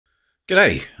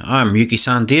G'day, I'm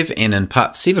Yuki-san Dev, and in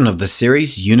part 7 of this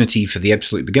series, Unity for the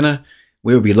Absolute Beginner,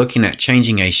 we will be looking at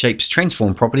changing a shape's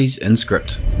transform properties in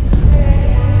script.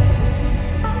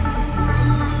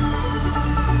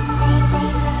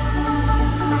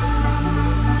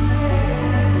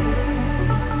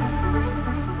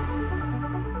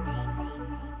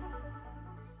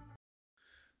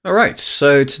 Alright,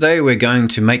 so today we're going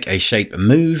to make a shape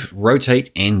move,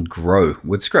 rotate, and grow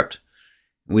with script.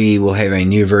 We will have a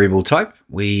new variable type.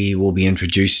 We will be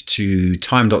introduced to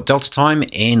Time.deltaTime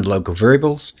and local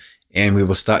variables, and we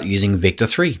will start using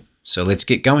vector3. So let's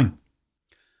get going.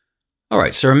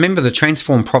 Alright, so remember the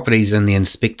transform properties in the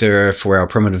inspector for our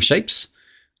primitive shapes?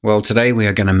 Well, today we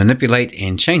are going to manipulate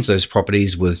and change those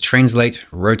properties with translate,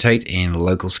 rotate, and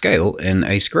local scale in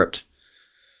a script.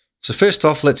 So first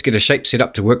off, let's get a shape set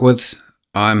up to work with.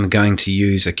 I'm going to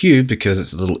use a cube because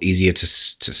it's a little easier to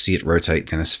see it rotate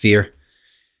than a sphere.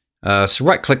 So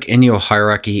right click in your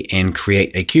hierarchy and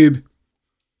create a cube.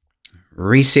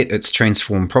 Reset its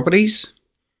transform properties.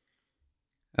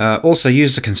 Also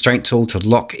use the constraint tool to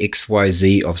lock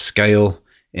XYZ of scale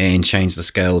and change the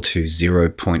scale to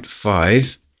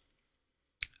 0.5.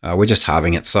 We're just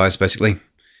halving its size basically.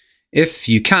 If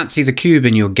you can't see the cube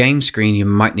in your game screen, you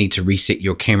might need to reset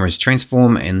your camera's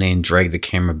transform and then drag the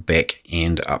camera back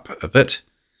and up a bit.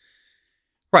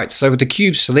 Right, so with the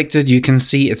cube selected, you can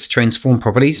see its transform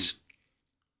properties.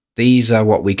 These are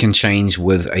what we can change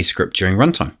with a script during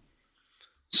runtime.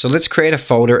 So let's create a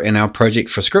folder in our project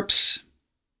for scripts.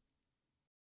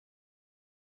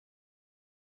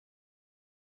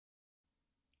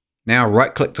 Now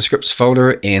right-click the scripts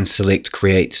folder and select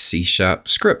Create C#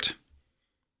 Script.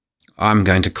 I'm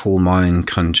going to call mine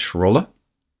controller.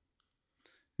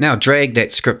 Now drag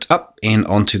that script up and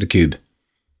onto the cube.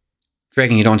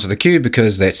 Dragging it onto the cube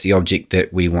because that's the object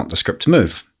that we want the script to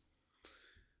move.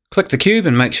 Click the cube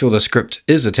and make sure the script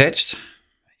is attached,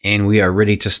 and we are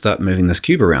ready to start moving this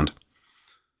cube around.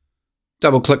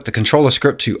 Double click the controller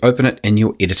script to open it in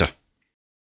your editor.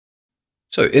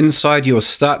 So inside your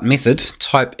start method,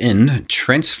 type in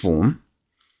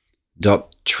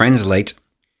transform.translate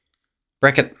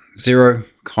bracket 0,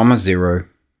 0,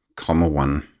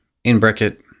 1 in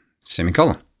bracket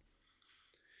semicolon.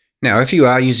 Now, if you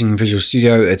are using Visual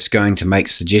Studio, it's going to make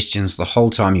suggestions the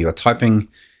whole time you are typing.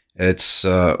 It's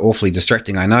awfully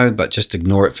distracting, I know, but just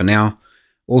ignore it for now.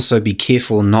 Also, be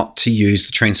careful not to use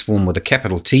the transform with a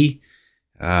capital T.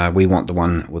 We want the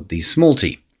one with the small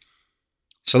t.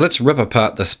 So let's rip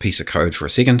apart this piece of code for a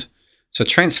second. So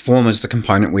transform is the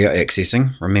component we are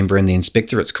accessing. Remember, in the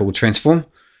inspector, it's called transform.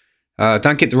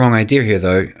 Don't get the wrong idea here,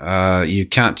 though. You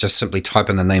can't just simply type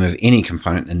in the name of any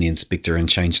component in the inspector and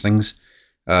change things.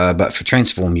 But for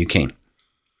transform, you can.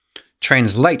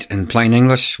 Translate in plain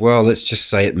English, well, let's just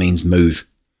say it means move.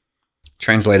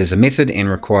 Translate is a method and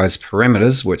requires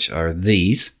parameters, which are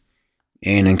these.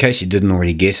 And in case you didn't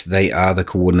already guess, they are the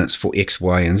coordinates for X,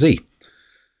 Y, and Z.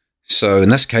 So in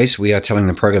this case, we are telling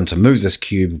the program to move this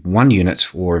cube 1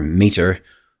 unit or meter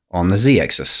on the Z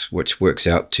axis, which works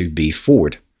out to be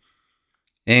forward.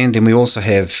 And then we also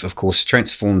have, of course,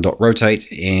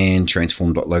 transform.rotate and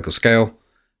transform.localScale.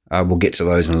 We'll get to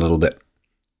those in a little bit.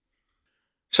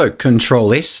 So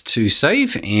Control S to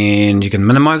save, and you can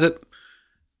minimize it.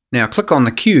 Now click on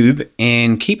the cube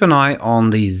and keep an eye on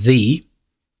the Z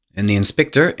in the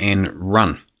inspector and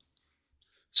run.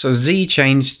 So Z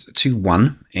changed to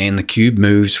 1 and the cube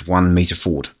moved 1 meter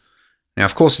forward. Now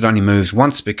of course it only moved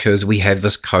once because we have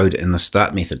this code in the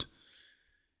start method.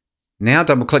 Now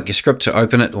double click your script to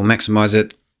open it or maximize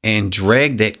it and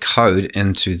drag that code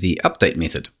into the update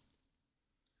method.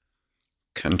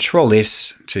 Control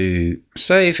S to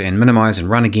save and minimize and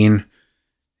run again,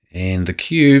 and the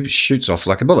cube shoots off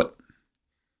like a bullet.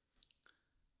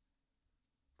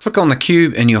 Click on the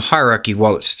cube in your hierarchy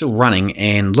while it's still running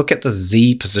and look at the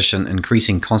Z position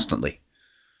increasing constantly.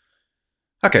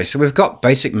 Okay, so we've got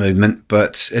basic movement,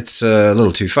 but it's a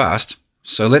little too fast,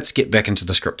 so let's get back into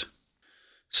the script.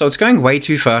 So it's going way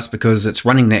too fast because it's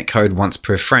running that code once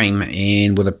per frame,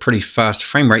 and with a pretty fast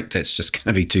frame rate, that's just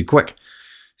going to be too quick.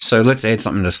 So let's add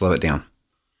something to slow it down.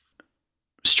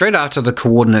 Straight after the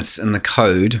coordinates in the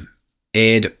code,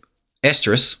 add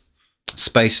asterisk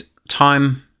space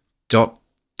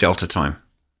Time.deltaTime.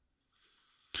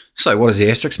 So what does the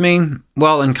asterisk mean?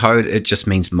 Well, in code, it just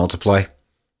means multiply.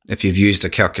 If you've used a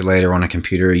calculator on a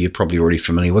computer, you're probably already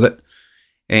familiar with it.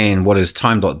 And what is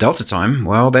Time.deltaTime?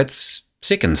 Well, that's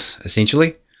seconds,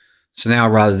 essentially. So now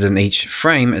rather than each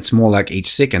frame, it's more like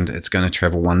each second, it's going to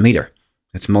travel 1 meter.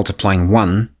 It's multiplying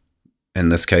 1, in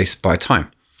this case, by time.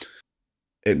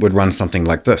 It would run something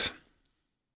like this.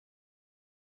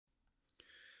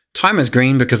 Time is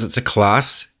green because it's a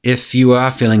class. If you are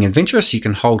feeling adventurous, you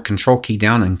can hold Control key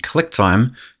down and click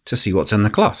time to see what's in the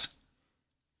class.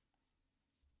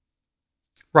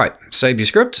 Right, save your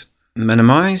script,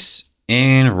 minimize,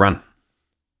 and run.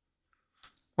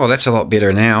 Well, that's a lot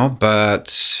better now,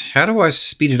 but how do I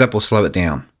speed it up or slow it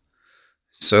down?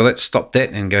 So let's stop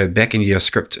that and go back into your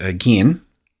script again.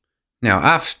 Now,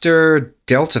 after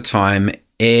delta time,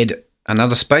 add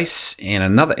another space and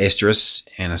another asterisk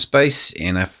and a space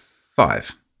and a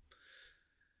 5.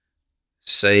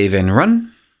 Save and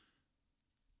run.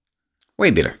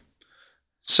 Way better.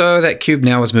 So that cube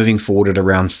now is moving forward at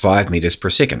around 5 meters per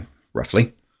second,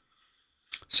 roughly.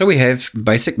 So we have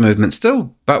basic movement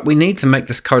still, but we need to make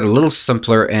this code a little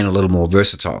simpler and a little more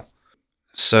versatile.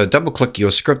 So double click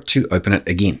your script to open it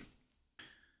again.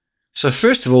 So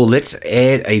first of all, let's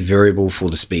add a variable for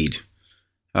the speed.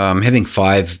 Having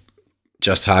 5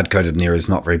 just hard-coded in there is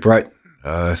not very bright.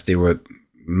 If there were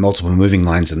multiple moving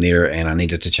lines in there and I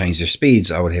needed to change their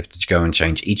speeds, I would have to go and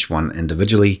change each one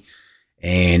individually.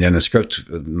 And in a script,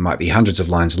 it might be hundreds of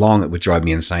lines long. It would drive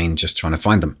me insane just trying to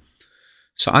find them.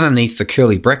 So underneath the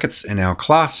curly brackets in our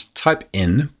class, type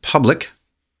in public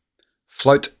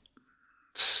float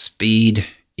speed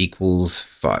equals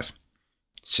 5,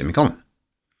 semicolon.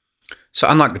 So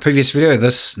unlike the previous video,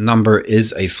 this number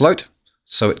is a float,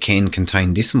 so it can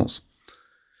contain decimals.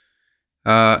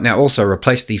 Now also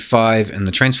replace the 5 in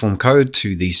the transform code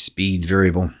to the speed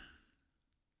variable.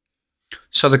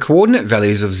 So the coordinate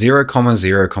values of 0,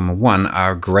 0, 1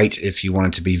 are great if you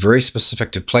wanted to be very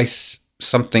specific to place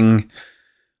something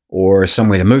or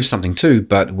somewhere to move something to,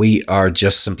 but we are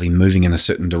just simply moving in a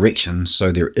certain direction, so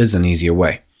there is an easier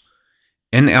way.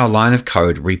 In our line of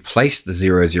code, replace the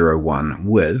 0, 0, 1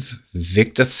 with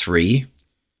vector3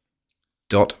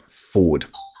 dot forward.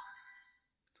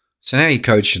 So now your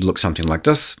code should look something like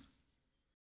this.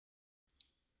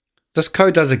 This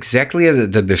code does exactly as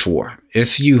it did before.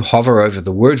 If you hover over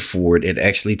the word forward, it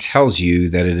actually tells you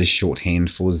that it is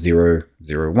shorthand for 0,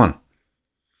 0, 1.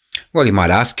 Well, you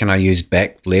might ask, can I use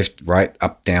back, left, right,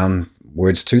 up, down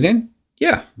words too then?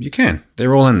 Yeah, you can.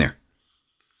 They're all in there.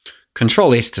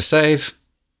 Control S to save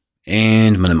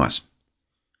and minimize.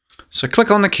 So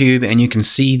click on the cube and you can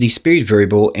see the speed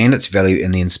variable and its value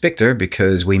in the inspector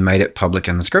because we made it public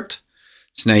in the script.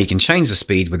 So now you can change the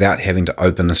speed without having to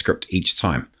open the script each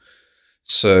time.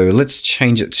 So let's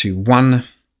change it to 1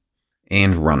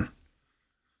 and run.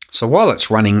 So while it's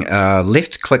running,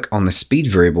 left click on the speed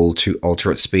variable to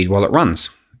alter its speed while it runs.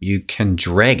 You can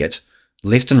drag it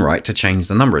left and right to change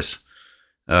the numbers.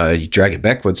 You drag it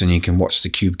backwards and you can watch the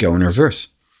cube go in reverse.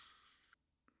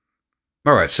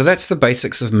 Alright, so that's the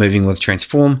basics of moving with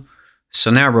transform.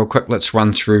 So now real quick, let's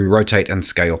run through rotate and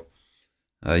scale.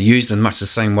 Used in much the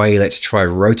same way, let's try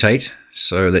rotate.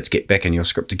 So let's get back in your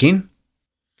script again.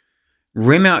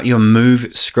 Rem out your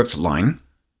move script line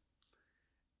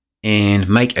and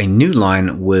make a new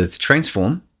line with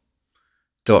transform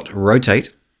dot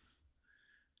rotate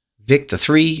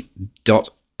vector3 dot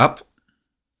up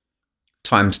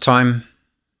times time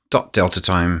dot delta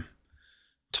time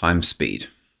times speed.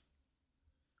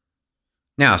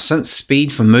 Now, since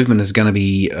speed for movement is going to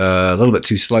be a little bit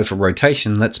too slow for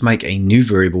rotation, let's make a new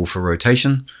variable for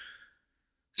rotation.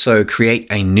 So create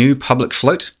a new public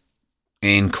float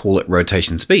and call it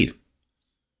rotation speed.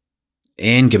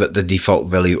 And give it the default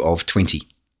value of 20.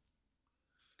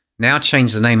 Now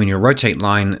change the name in your rotate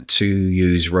line to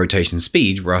use rotation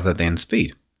speed rather than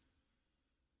speed.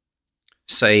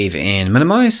 Save and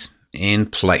minimize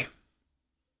and play.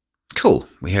 Cool,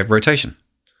 we have rotation.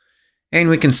 And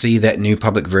we can see that new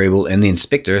public variable in the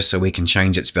inspector so we can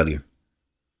change its value.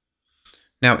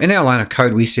 Now in our line of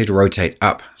code we said rotate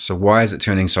up, so why is it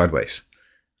turning sideways?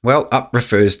 Well, up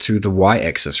refers to the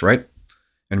y-axis, right?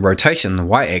 In rotation, the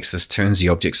y-axis turns the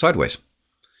object sideways.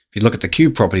 If you look at the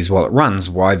cube properties while it runs,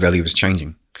 y value is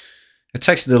changing. It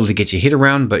takes a little to get your head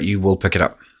around, but you will pick it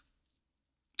up.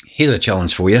 Here's a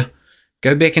challenge for you.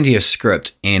 Go back into your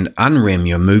script and unrem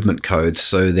your movement code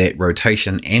so that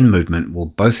rotation and movement will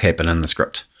both happen in the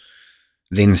script.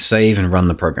 Then save and run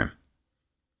the program.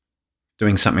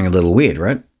 Doing something a little weird,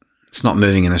 right? It's not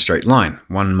moving in a straight line.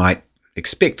 One might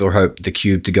expect or hope the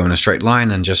cube to go in a straight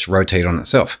line and just rotate on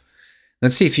itself.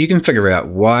 Let's see if you can figure out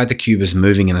why the cube is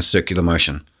moving in a circular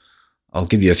motion. I'll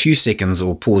give you a few seconds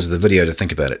or pause the video to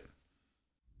think about it.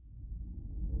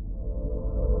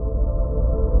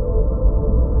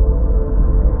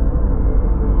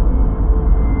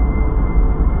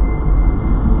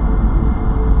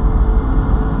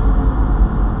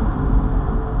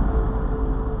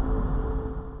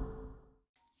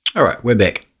 All right, we're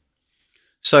back.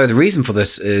 So the reason for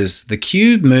this is the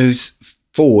cube moves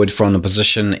forward from the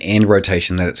position and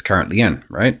rotation that it's currently in,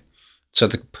 right? So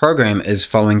the program is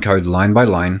following code line by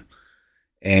line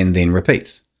and then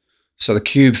repeats. So the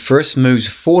cube first moves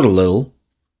forward a little,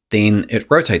 then it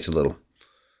rotates a little.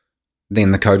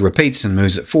 Then the code repeats and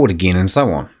moves it forward again, and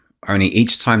so on. Only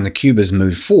each time the cube is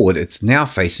moved forward, it's now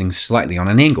facing slightly on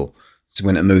an angle. So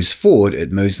when it moves forward,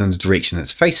 it moves in the direction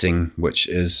it's facing, which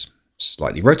is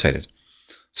slightly rotated.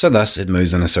 So thus, it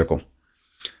moves in a circle.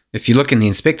 If you look in the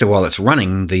inspector while it's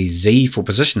running, the Z for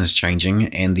position is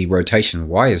changing and the rotation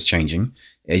Y is changing,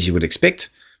 as you would expect,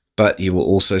 but you will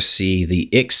also see the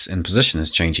X in position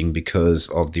is changing because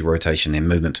of the rotation and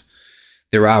movement.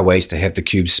 There are ways to have the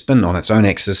cube spin on its own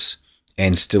axis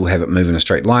and still have it move in a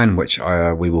straight line, which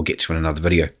we will get to in another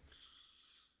video.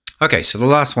 Okay, so the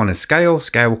last one is scale.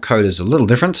 Scale code is a little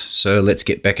different, so let's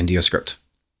get back into your script.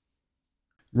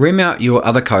 Remount your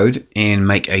other code and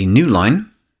make a new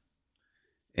line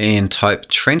and type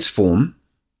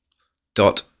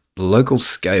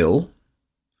transform.localScale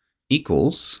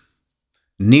equals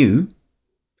new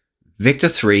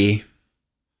vector3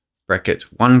 bracket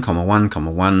 1, 1,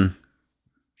 1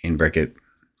 in bracket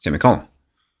semicolon.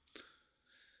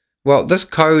 Well, this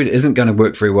code isn't going to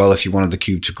work very well if you wanted the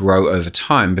cube to grow over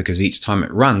time, because each time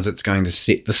it runs, it's going to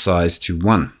set the size to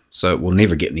 1, so it will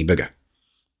never get any bigger.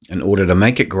 In order to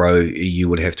make it grow, you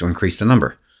would have to increase the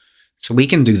number. So we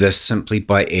can do this simply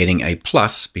by adding a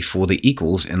plus before the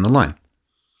equals in the line.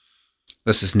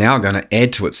 This is now going to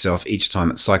add to itself each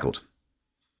time it's cycled.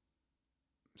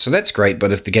 So that's great,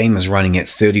 but if the game is running at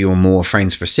 30 or more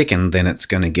frames per second, then it's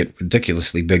going to get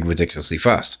ridiculously big, ridiculously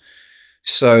fast.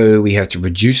 So we have to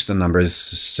reduce the numbers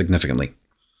significantly.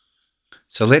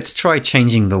 So let's try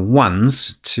changing the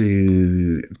ones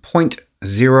to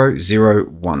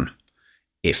 0.001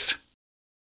 F.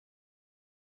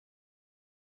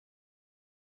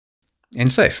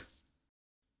 And save.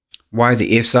 Why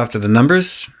the F's after the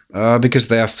numbers? Because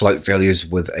they are float values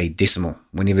with a decimal.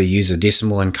 Whenever you use a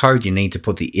decimal in code, you need to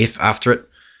put the F after it.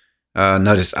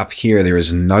 Notice up here there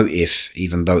is no F,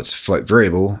 even though it's a float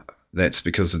variable. That's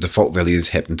because the default values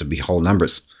happen to be whole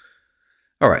numbers.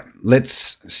 Alright,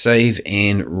 let's save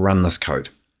and run this code.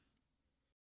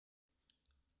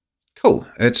 Cool,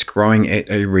 it's growing at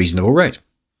a reasonable rate.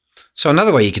 So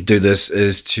another way you could do this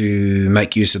is to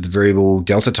make use of the variable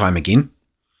delta time again.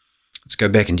 Let's go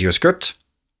back into your script.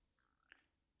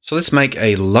 So let's make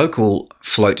a local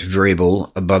float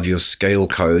variable above your scale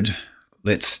code.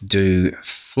 Let's do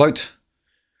float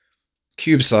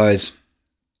cube size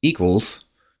equals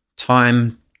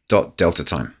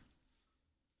time.deltaTime.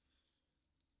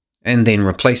 And then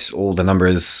replace all the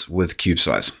numbers with cube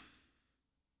size.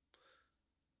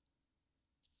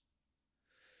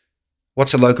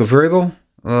 What's a local variable?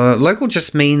 Local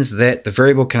just means that the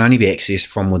variable can only be accessed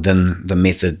from within the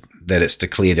method that it's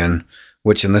declared in,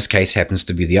 which in this case happens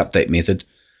to be the update method.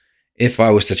 If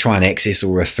I was to try and access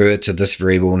or refer to this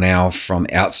variable now from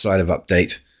outside of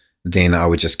update, then I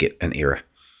would just get an error.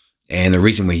 And the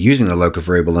reason we're using the local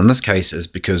variable in this case is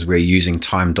because we're using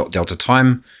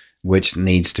time.deltaTime, which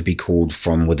needs to be called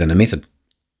from within a method.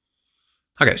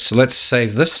 Okay, so let's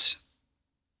save this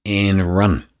and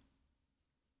run.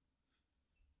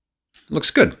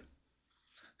 Looks good.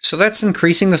 So that's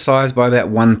increasing the size by about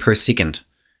 1 per second.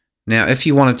 Now, if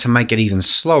you wanted to make it even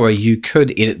slower, you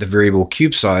could edit the variable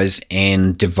cube size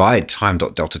and divide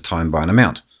time.deltaTime by an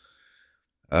amount.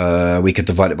 We could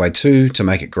divide it by 2 to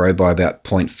make it grow by about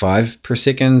 0.5 per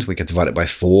second. We could divide it by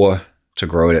 4 to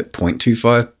grow it at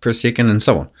 0.25 per second, and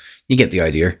so on. You get the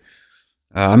idea.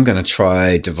 I'm going to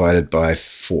try divided by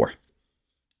 4.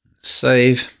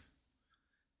 Save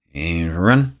and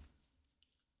run.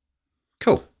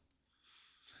 Cool.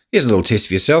 Here's a little test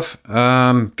for yourself.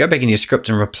 Go back in your script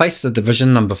and replace the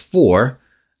division number 4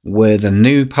 with a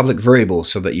new public variable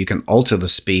so that you can alter the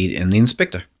speed in the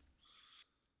inspector.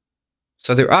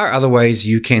 So there are other ways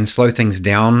you can slow things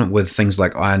down with things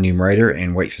like IEnumerator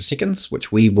and wait for seconds,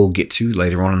 which we will get to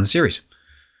later on in the series.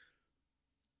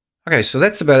 Okay, so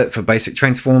that's about it for basic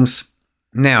transforms.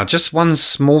 Now, just one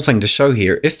small thing to show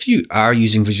here. If you are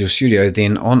using Visual Studio,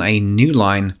 then on a new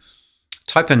line,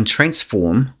 type in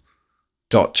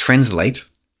transform.translate,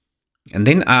 and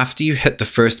then after you hit the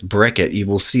first bracket, you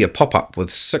will see a pop-up with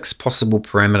 6 possible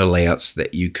parameter layouts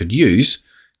that you could use,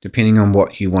 depending on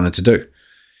what you wanted to do.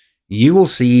 You will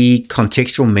see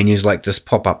contextual menus like this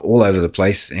pop up all over the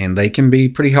place, and they can be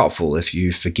pretty helpful if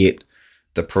you forget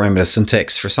the parameter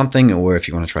syntax for something or if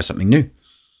you want to try something new.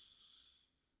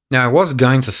 Now, I was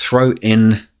going to throw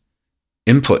in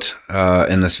input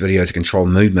in this video to control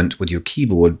movement with your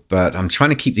keyboard, but I'm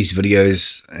trying to keep these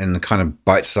videos in kind of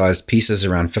bite-sized pieces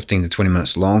around 15 to 20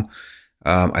 minutes long.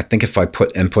 I think if I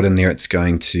put input in there, it's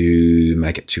going to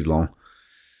make it too long.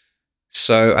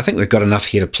 So I think we've got enough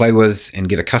here to play with and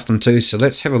get accustomed to. So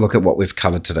let's have a look at what we've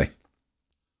covered today.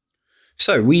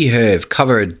 So we have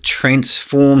covered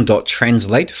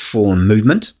transform.translate for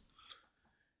movement,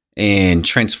 and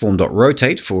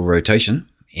transform.rotate for rotation,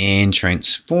 and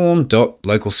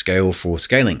transform.localscale for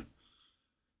scaling.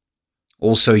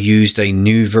 Also used a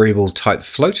new variable type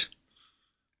float.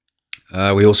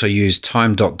 We also used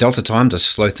Time.deltaTime to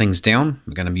slow things down.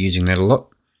 We're going to be using that a lot.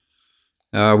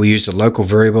 We used a local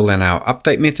variable in our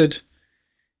update method,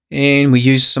 and we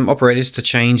used some operators to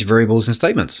change variables and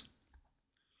statements.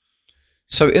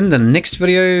 So in the next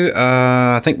video,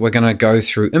 I think we're going to go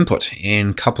through input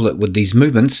and couple it with these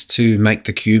movements to make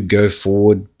the cube go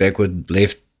forward, backward,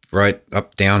 left, right,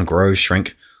 up, down, grow,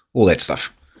 shrink, all that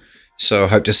stuff. So I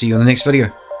hope to see you in the next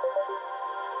video.